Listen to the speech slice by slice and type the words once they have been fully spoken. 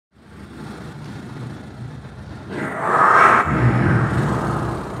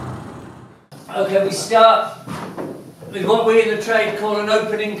Okay, we start with what we in the trade call an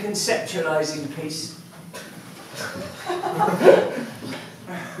opening conceptualising piece.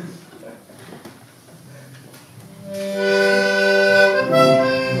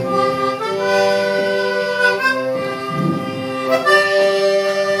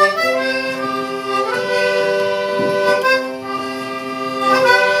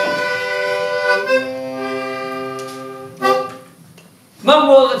 Mum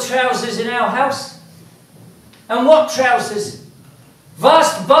wore the trousers in our house. And what trousers?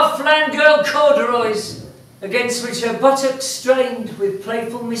 Vast buff land girl corduroys, against which her buttocks strained with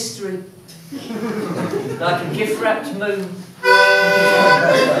playful mystery, like a gift-wrapped moon.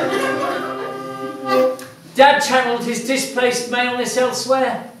 Dad channeled his displaced maleness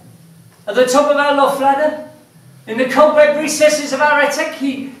elsewhere. At the top of our loft ladder, in the cobweb recesses of our attic,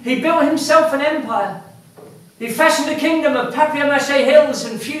 he built himself an empire. He fashioned a kingdom of papier-mâché hills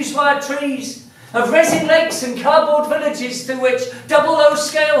and fuse-wire trees, of resin lakes and cardboard villages through which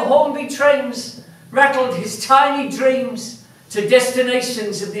double-O-scale Hornby trains rattled his tiny dreams to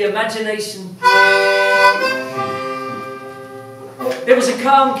destinations of the imagination. It was a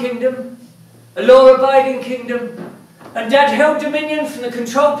calm kingdom, a law-abiding kingdom, and Dad held dominion from the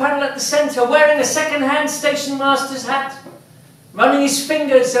control panel at the centre, wearing a second-hand station master's hat, running his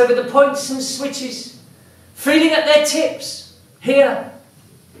fingers over the points and switches, feeling at their tips, here,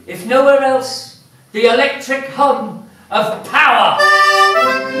 if nowhere else, the electric hum of power.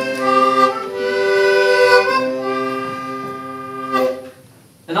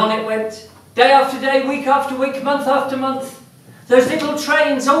 And on it went, day after day, week after week, month after month. Those little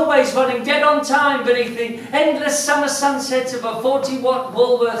trains always running dead on time beneath the endless summer sunset of a 40-watt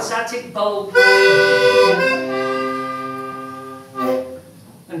Woolworths attic bulb.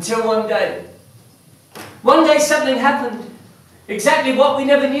 Until one day something happened. Exactly what we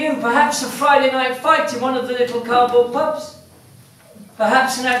never knew. Perhaps a Friday night fight in one of the little cardboard pubs.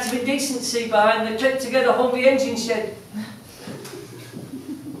 Perhaps an act of indecency behind the clipped-together Hornby engine shed.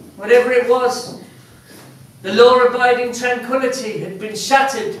 Whatever it was, the law-abiding tranquility had been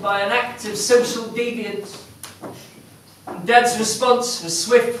shattered by an act of social deviance. And Dad's response was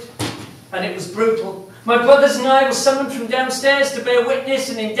swift, and it was brutal. My brothers and I were summoned from downstairs to bear witness,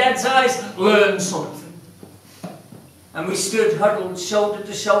 and in Dad's eyes, learn something. And we stood huddled shoulder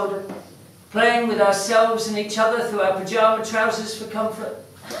to shoulder, playing with ourselves and each other through our pyjama trousers for comfort.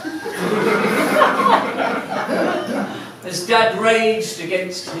 As Dad raged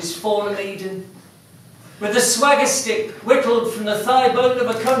against his fallen Eden, with a swagger stick whittled from the thigh bone of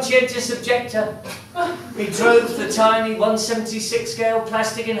a conscientious objector, he drove the tiny 176 scale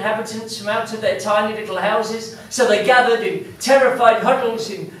plastic inhabitants from out of their tiny little houses, so they gathered in terrified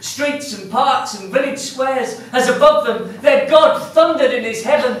huddles in streets and parks and village squares, as above them their God thundered in his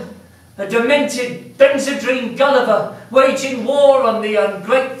heaven, a demented Benzodrine Gulliver waging war on the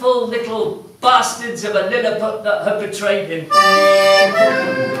ungrateful little bastards of a Lilliput that had betrayed him.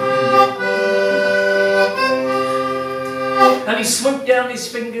 And he swooped down his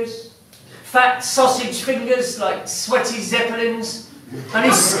fingers, fat sausage fingers like sweaty zeppelins, and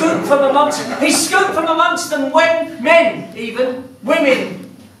he scooped from amongst them men, even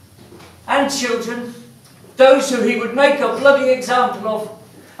women and children, those who he would make a bloody example of.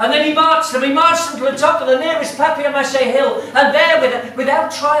 And then he marched them to the top of the nearest papier-mâché hill, and there,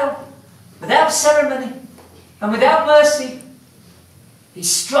 without trial, without ceremony, and without mercy, he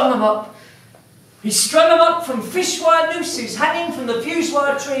strung them up. He strung them up from fish-wire nooses hanging from the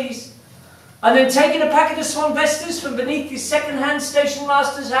fuse-wire trees, and then taking a packet of swan vestas from beneath his second-hand station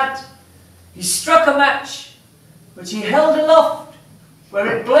master's hat, he struck a match, which he held aloft,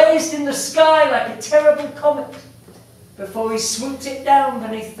 where it blazed in the sky like a terrible comet, before he swooped it down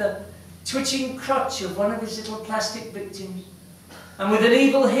beneath the twitching crotch of one of his little plastic victims, and with an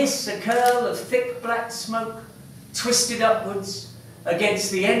evil hiss, a curl of thick black smoke twisted upwards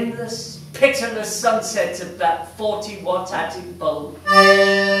against the endless, pitiless sunset of that 40-watt attic bulb.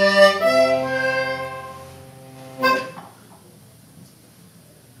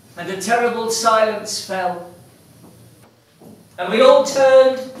 And a terrible silence fell, and we all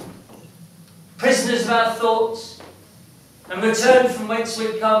turned, prisoners of our thoughts, and returned from whence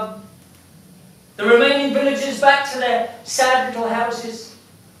we'd come. The remaining villagers back to their sad little houses,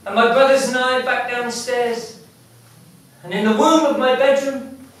 and my brothers and I back downstairs. And in the womb of my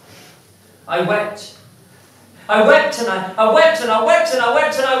bedroom, I wept. I wept and I wept and I wept and I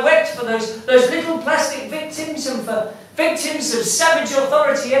wept and I wept for those little plastic victims and for victims of savage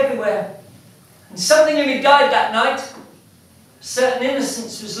authority everywhere. And something in me died that night. A certain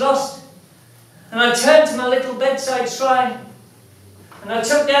innocence was lost. And I turned to my little bedside shrine, And I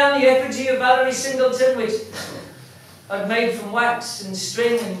took down the effigy of Valerie Singleton, which I'd made from wax and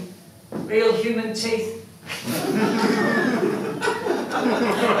string and real human teeth.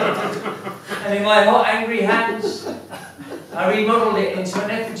 And in my hot, angry hands, I remodeled it into an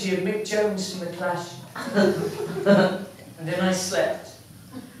effigy of Mick Jones from The Clash. And then I slept.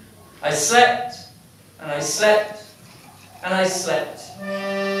 I slept, and I slept, and I slept.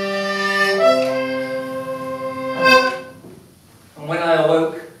 And when I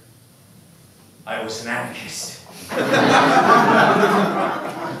awoke, I was an anarchist.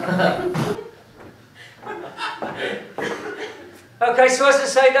 Okay, so as I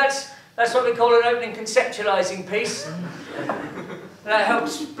say, that's what we call an opening conceptualising piece. That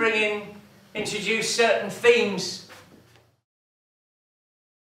helps introduce certain themes